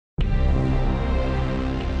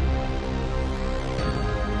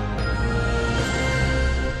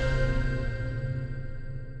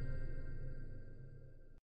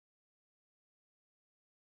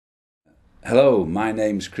Hello, my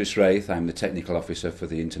name's Chris Wraith. I'm the Technical Officer for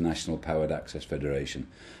the International Powered Access Federation,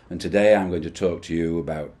 and today I'm going to talk to you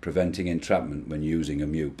about preventing entrapment when using a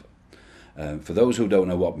MEWP. For those who don't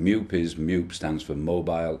know what MEWP is, MEWP stands for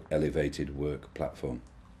Mobile Elevated Work Platform.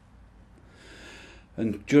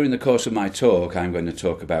 And during the course of my talk, I'm going to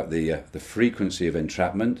talk about the frequency of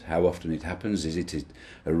entrapment, how often it happens, is it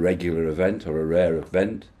a regular event or a rare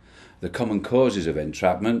event, the common causes of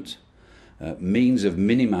entrapment, means of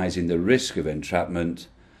minimising the risk of entrapment,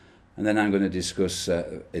 and then I'm going to discuss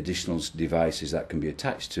additional devices that can be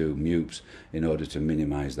attached to MEWPs in order to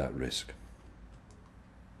minimise that risk.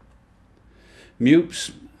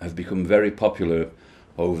 MEWPs have become very popular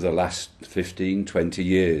over the last 15-20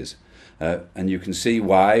 years. And you can see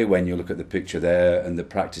why when you look at the picture there and the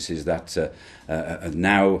practices that are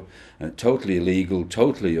now totally illegal,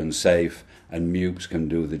 totally unsafe, and MEWPs can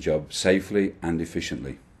do the job safely and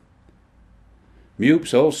efficiently.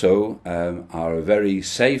 MEWPs also are a very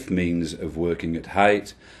safe means of working at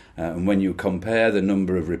height, and when you compare the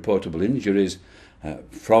number of reportable injuries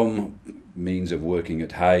from means of working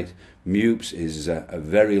at height, MEWPs is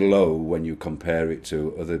very low when you compare it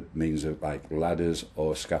to other means of like ladders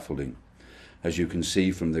or scaffolding, as you can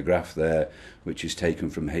see from the graph there, which is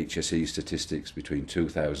taken from HSE statistics between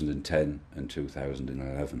 2010 and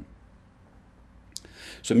 2011.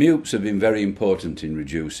 So MEWPs have been very important in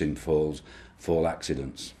reducing fall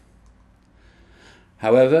accidents.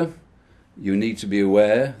 However, you need to be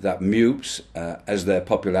aware that MEWPs, as their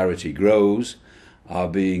popularity grows, are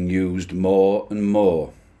being used more and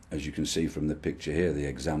more, as you can see from the picture here, the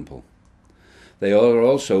example. They are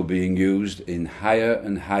also being used in higher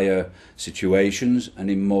and higher situations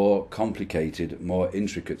and in more complicated, more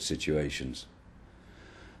intricate situations.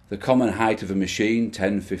 The common height of a machine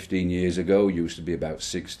 10-15 years ago used to be about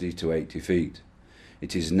 60 to 80 feet.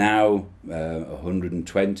 It is now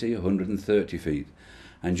 120, 130 feet.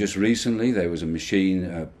 And just recently there was a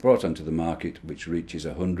machine brought onto the market which reaches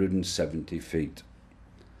 170 feet.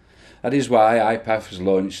 That is why IPAF has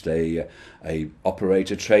launched a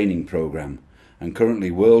operator training program. And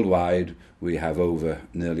currently worldwide we have over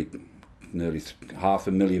nearly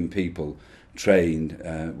 500,000 people trained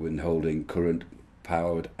when holding current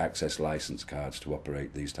powered access license cards to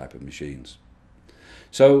operate these type of machines.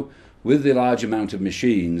 So with the large amount of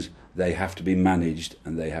machines, they have to be managed,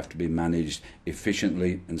 and they have to be managed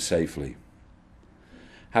efficiently and safely.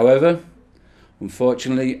 However,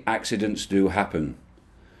 unfortunately, accidents do happen,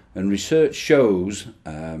 and research shows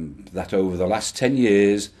that over the last 10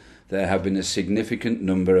 years there have been a significant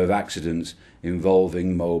number of accidents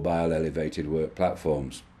involving mobile elevated work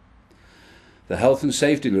platforms. The health and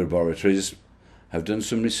safety laboratories have done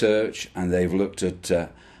some research, and they've looked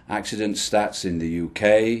at accident stats in the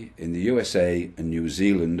UK, in the USA and New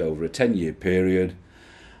Zealand over a 10-year period,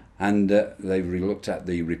 and they've looked at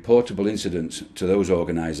the reportable incidents to those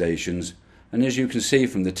organisations, and as you can see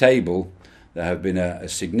from the table, there have been a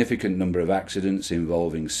significant number of accidents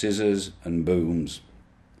involving scissors and booms.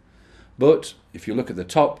 But if you look at the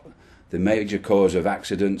top, the major cause of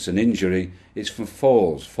accidents and injury is from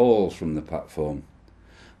falls from the platform.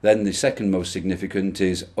 Then the second most significant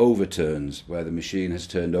is overturns, where the machine has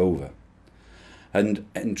turned over. And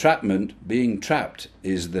entrapment, being trapped,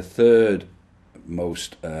 is the third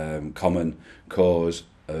most common cause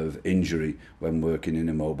of injury when working in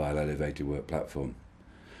a mobile elevated work platform.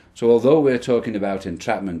 So although we're talking about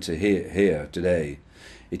entrapment here today,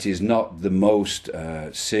 it is not the most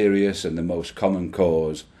serious and the most common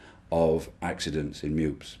cause of accidents in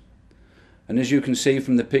MEWPs. And as you can see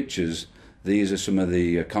from the pictures, these are some of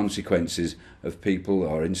the consequences of people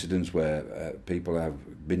or incidents where people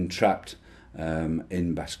have been trapped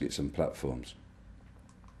in baskets and platforms.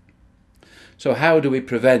 So how do we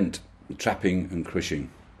prevent trapping and crushing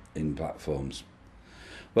in platforms?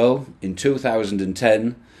 Well, in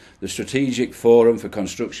 2010, the Strategic Forum for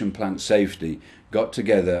Construction Plant Safety got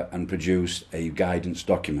together and produced a guidance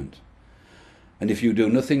document. And if you do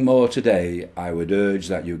nothing more today, I would urge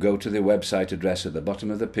that you go to the website address at the bottom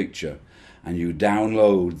of the picture and you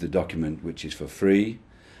download the document, which is for free,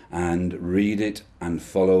 and read it and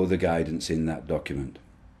follow the guidance in that document.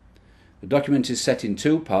 The document is set in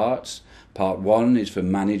two parts. Part one is for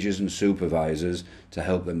managers and supervisors to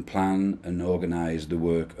help them plan and organise the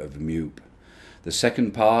work of MEWP. The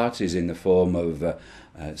second part is in the form of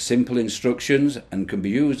simple instructions and can be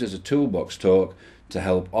used as a toolbox talk to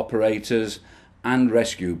help operators and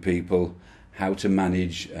rescue people how to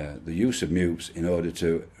manage the use of MEWPs in order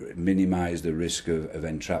to minimise the risk of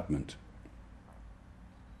entrapment.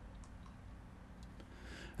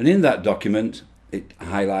 And in that document, it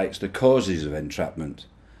highlights the causes of entrapment.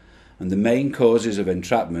 And the main causes of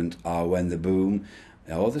entrapment are when the boom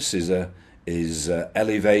or the scissor is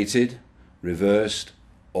elevated, reversed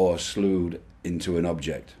or slewed into an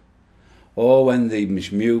object, or when the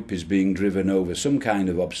MEWP is being driven over some kind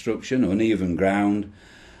of obstruction, uneven ground,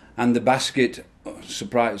 and the basket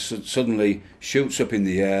suddenly shoots up in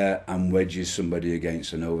the air and wedges somebody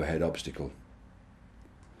against an overhead obstacle.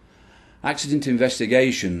 Accident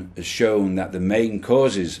investigation has shown that the main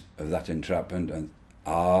causes of that entrapment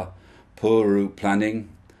are poor route planning,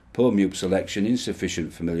 poor MEWP selection,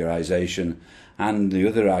 insufficient familiarisation, and the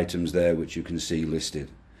other items there which you can see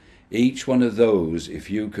listed. Each one of those,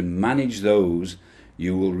 if you can manage those,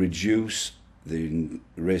 you will reduce the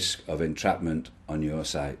risk of entrapment on your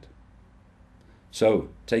site. So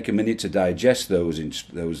take a minute to digest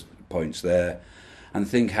those points there and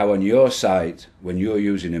think how on your site, when you're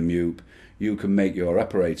using a MEWP, you can make your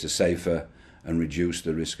operator safer and reduce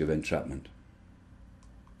the risk of entrapment.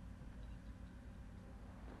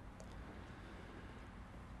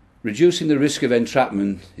 Reducing the risk of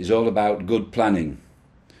entrapment is all about good planning.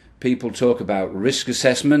 People talk about risk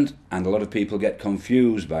assessment, and a lot of people get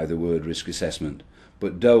confused by the word risk assessment,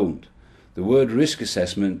 but don't. The word risk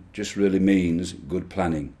assessment just really means good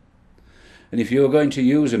planning. And if you're going to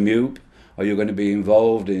use a MEWP, or you're going to be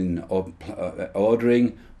involved in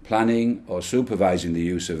ordering, planning or supervising the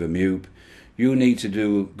use of a MEWP, you need to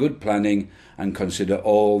do good planning and consider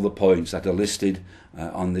all the points that are listed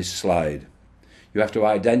on this slide. You have to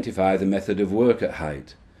identify the method of work at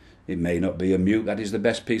height. It may not be a MEWP that is the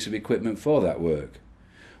best piece of equipment for that work.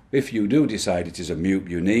 If you do decide it is a MEWP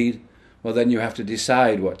you need, well then you have to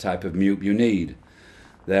decide what type of MEWP you need.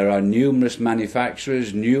 There are numerous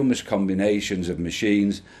manufacturers, numerous combinations of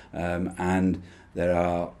machines, and there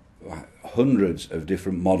are hundreds of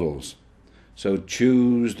different models. So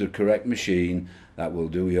choose the correct machine that will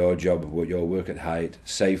do your job, your work at height,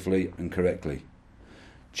 safely and correctly.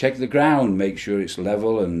 Check the ground, make sure it's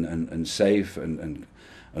level and safe and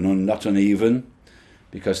not uneven,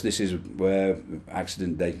 because this is where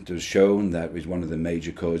accident data has shown that is one of the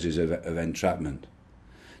major causes of entrapment.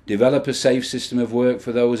 Develop a safe system of work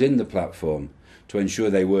for those in the platform to ensure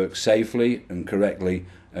they work safely and correctly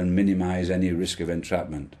and minimise any risk of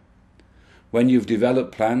entrapment. When you've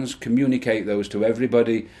developed plans, communicate those to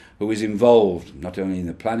everybody who is involved, not only in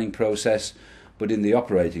the planning process, but in the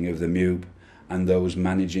operating of the MEWP and those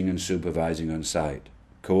managing and supervising on site.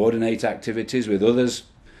 Coordinate activities with others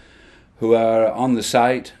who are on the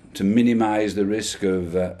site to minimise the risk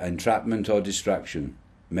of entrapment or distraction.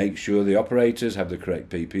 Make sure the operators have the correct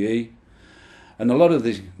PPE, and a lot of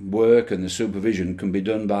the work and the supervision can be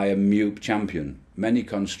done by a MEWP champion. Many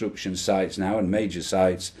construction sites now and major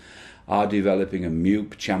sites are developing a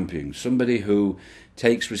MEWP champion, somebody who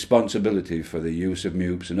takes responsibility for the use of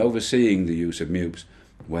MEWPs and overseeing the use of MEWPs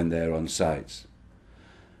when they're on sites.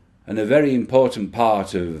 And a very important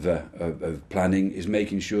part of planning is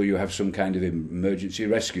making sure you have some kind of emergency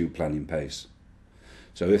rescue plan in place.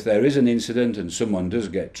 So if there is an incident and someone does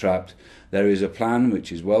get trapped, there is a plan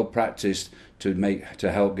which is well practiced to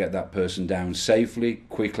help get that person down safely,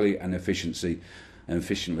 quickly and efficiently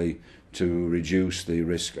to reduce the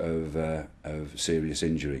risk of serious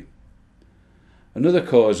injury. Another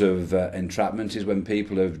cause of entrapment is when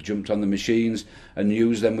people have jumped on the machines and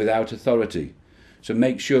used them without authority. So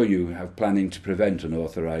make sure you have planning to prevent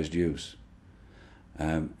unauthorised use.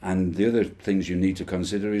 And the other things you need to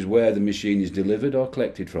consider is where the machine is delivered or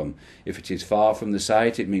collected from. If it is far from the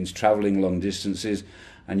site, it means travelling long distances,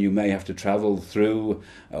 and you may have to travel through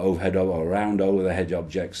overhead or around overhead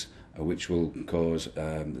objects, which will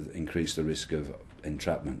increase the risk of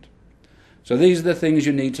entrapment. So these are the things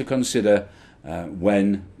you need to consider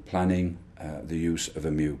when planning the use of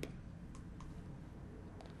a MEWP.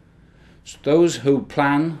 So those who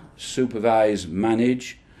plan, supervise,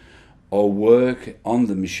 manage or work on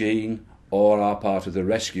the machine or are part of the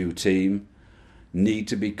rescue team need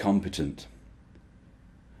to be competent.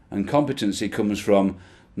 And competency comes from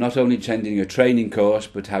not only attending a training course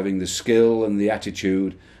but having the skill and the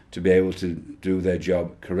attitude to be able to do their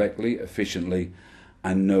job correctly, efficiently,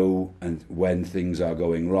 and know when things are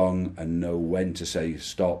going wrong and know when to say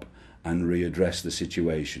stop and readdress the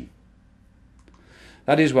situation.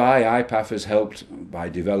 That is why IPAF has helped by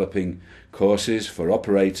developing courses for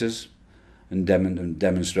operators and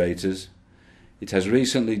demonstrators. It has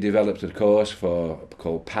recently developed a course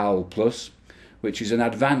called PAL Plus, which is an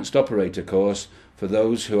advanced operator course for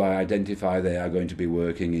those who identify they are going to be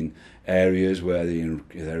working in areas where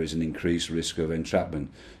there is an increased risk of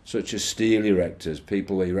entrapment, such as steel erectors,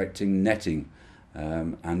 people erecting netting,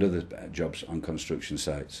 and other jobs on construction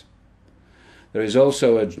sites. There is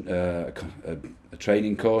also a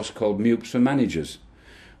training course called MEWPs for Managers,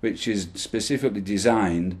 which is specifically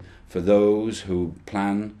designed for those who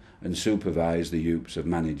plan and supervise the use of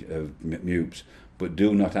MEWPs, but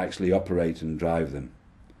do not actually operate and drive them.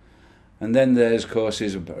 And then there's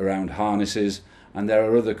courses around harnesses, and there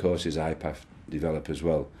are other courses IPAF develop as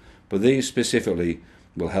well. But these specifically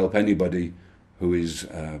will help anybody who is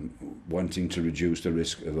wanting to reduce the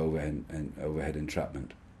risk of overhead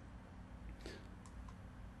entrapment.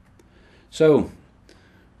 So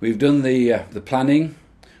we've done the planning.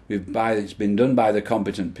 It's been done by the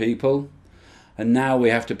competent people, and now we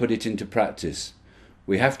have to put it into practice.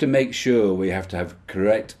 We have to make sure we have to have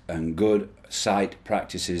correct and good site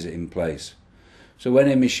practices in place. So when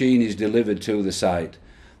a machine is delivered to the site,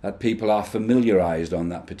 that people are familiarised on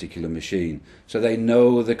that particular machine, so they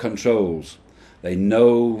know the controls, they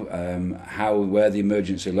know where the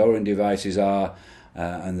emergency lowering devices are,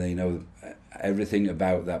 and they know everything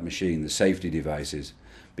about that machine, the safety devices,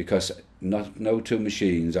 because no two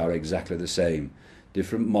machines are exactly the same.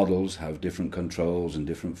 Different models have different controls and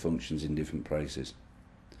different functions in different places.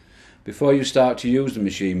 Before you start to use the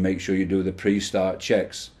machine, make sure you do the pre-start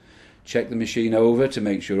checks. Check the machine over to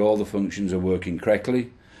make sure all the functions are working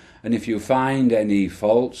correctly, and if you find any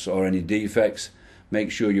faults or any defects, make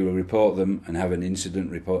sure you report them and have an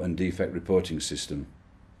incident report and defect reporting system.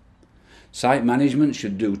 Site management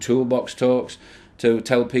should do toolbox talks to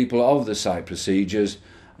tell people of the site procedures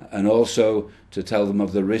and also to tell them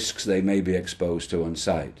of the risks they may be exposed to on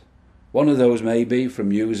site. One of those may be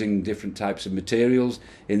from using different types of materials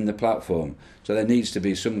in the platform, so there needs to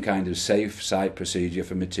be some kind of safe site procedure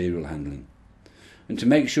for material handling. And to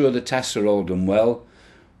make sure the tasks are all done well,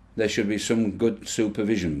 there should be some good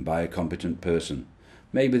supervision by a competent person.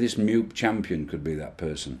 Maybe this MEWP champion could be that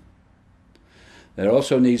person. There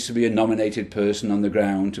also needs to be a nominated person on the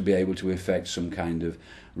ground to be able to effect some kind of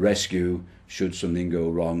rescue should something go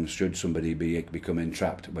wrong, should somebody become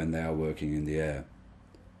entrapped when they are working in the air.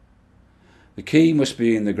 The key must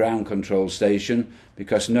be in the ground control station,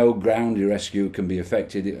 because no ground rescue can be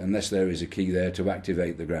effected unless there is a key there to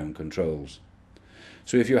activate the ground controls.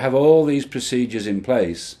 So if you have all these procedures in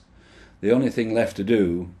place, the only thing left to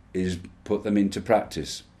do is put them into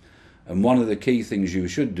practice. And one of the key things you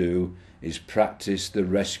should do is practice the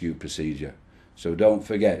rescue procedure. So don't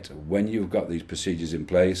forget, when you've got these procedures in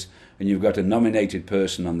place and you've got a nominated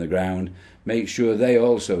person on the ground, make sure they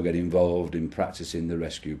also get involved in practicing the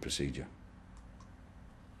rescue procedure.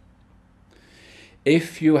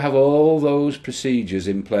 If you have all those procedures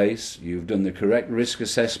in place, you've done the correct risk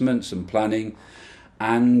assessments and planning,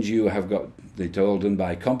 and you have got it all done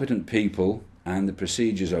by competent people, and the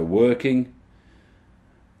procedures are working,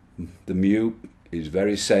 the MEWP is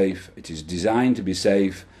very safe. It is designed to be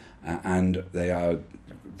safe, and there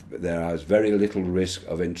is very little risk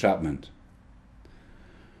of entrapment.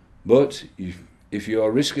 But if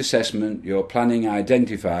your risk assessment, your planning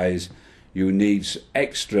identifies you need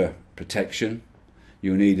extra protection,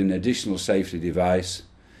 you need an additional safety device,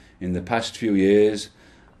 in the past few years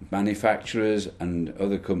manufacturers and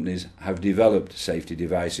other companies have developed safety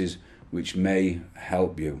devices which may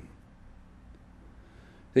help you.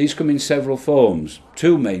 These come in several forms,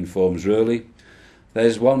 two main forms really.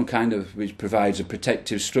 There's one kind of which provides a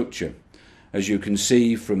protective structure, as you can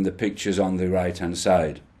see from the pictures on the right hand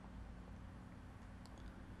side.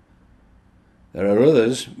 There are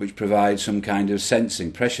others which provide some kind of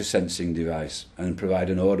pressure sensing device, and provide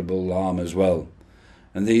an audible alarm as well.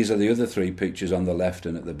 And these are the other three pictures on the left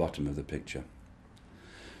and at the bottom of the picture.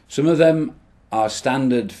 Some of them are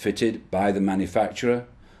standard fitted by the manufacturer,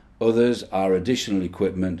 others are additional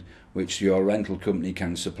equipment which your rental company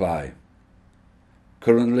can supply.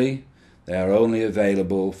 Currently, they are only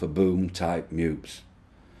available for boom type MEWPs,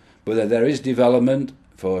 but there is development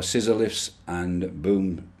for scissor lifts and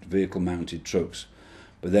boom vehicle mounted trucks,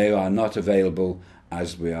 but they are not available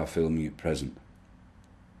as we are filming at present.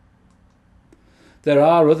 There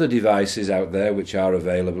are other devices out there which are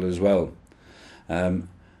available as well.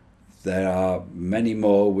 There are many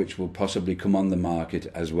more which will possibly come on the market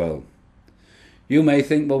as well. You may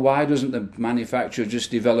think, well, why doesn't the manufacturer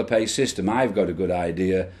just develop a system? I've got a good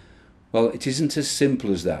idea. Well, it isn't as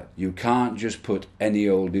simple as that. You can't just put any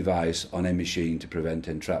old device on a machine to prevent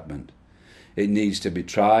entrapment. It needs to be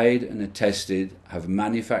tried and tested, have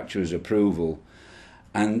manufacturer's approval,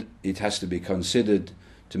 and it has to be considered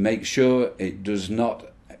to make sure it does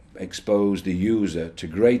not expose the user to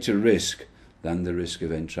greater risk than the risk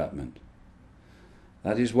of entrapment.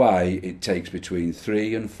 That is why it takes between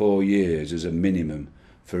 3 and 4 years as a minimum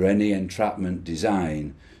for any entrapment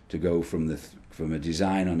design to go from a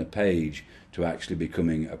design on a page to actually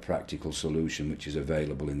becoming a practical solution which is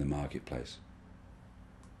available in the marketplace.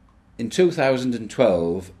 In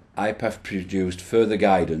 2012, IPAF produced further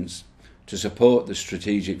guidance to support the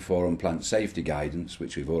Strategic Forum Plant Safety Guidance,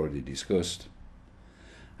 which we've already discussed,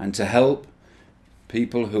 and to help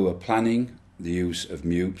people who are planning the use of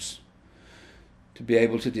MEWPs to be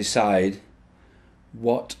able to decide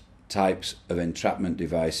what types of entrapment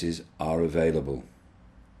devices are available.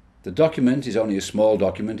 The document is only a small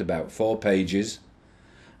document, about 4 pages,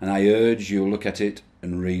 and I urge you look at it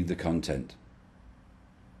and read the content.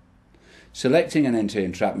 Selecting an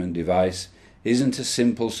anti-entrapment device isn't a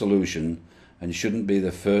simple solution and shouldn't be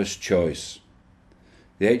the first choice.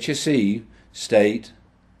 The HSE state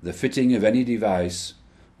the fitting of any device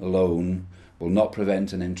alone will not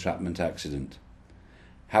prevent an entrapment accident.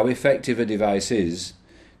 How effective a device is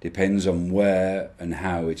depends on where and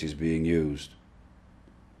how it is being used.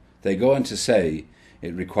 They go on to say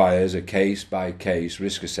it requires a case-by-case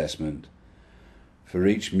risk assessment for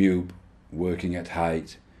each MEWP working at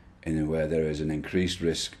height and where there is an increased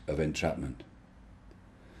risk of entrapment.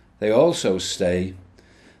 They also say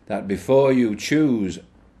that before you choose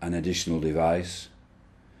an additional device,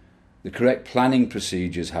 the correct planning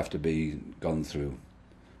procedures have to be gone through,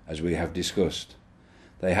 as we have discussed.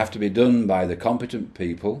 They have to be done by the competent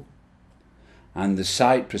people, and the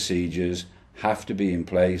site procedures have to be in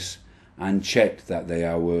place and checked that they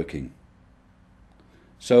are working.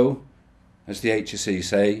 So, as the HSE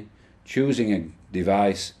say, choosing a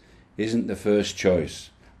device isn't the first choice.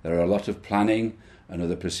 There are a lot of planning and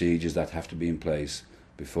other procedures that have to be in place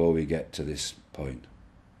before we get to this point.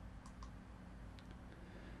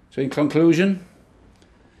 So in conclusion,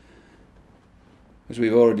 as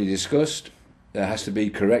we've already discussed, there has to be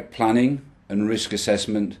correct planning and risk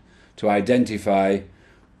assessment to identify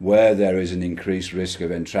where there is an increased risk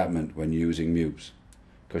of entrapment when using MEWPs.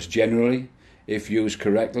 Because generally, if used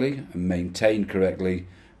correctly and maintained correctly,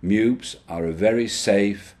 MEWPs are a very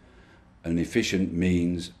safe and efficient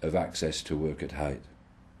means of access to work at height.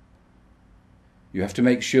 You have to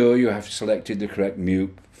make sure you have selected the correct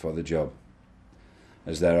MEWP for the job,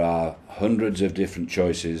 as there are hundreds of different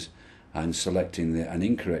choices, and selecting an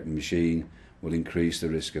incorrect machine will increase the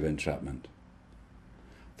risk of entrapment.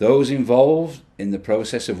 Those involved in the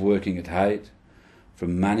process of working at height,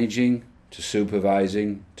 from managing to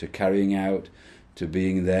supervising to carrying out to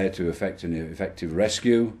being there to effect an effective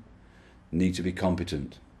rescue, need to be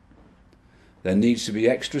competent. There needs to be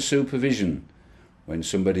extra supervision when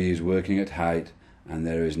somebody is working at height and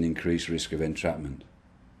there is an increased risk of entrapment.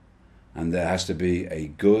 And there has to be a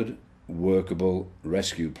good, workable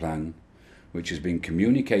rescue plan which has been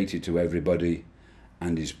communicated to everybody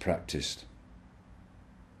and is practiced.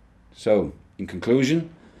 So, in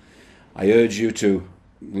conclusion, I urge you to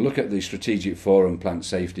look at the Strategic Forum Plant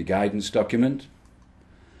Safety Guidance document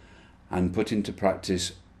and put into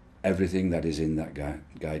practice everything that is in that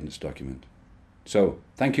guidance document. So,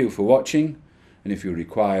 thank you for watching, and if you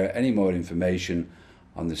require any more information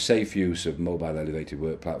on the safe use of mobile elevated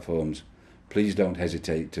work platforms, please don't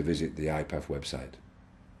hesitate to visit the IPAF website.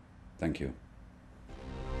 Thank you.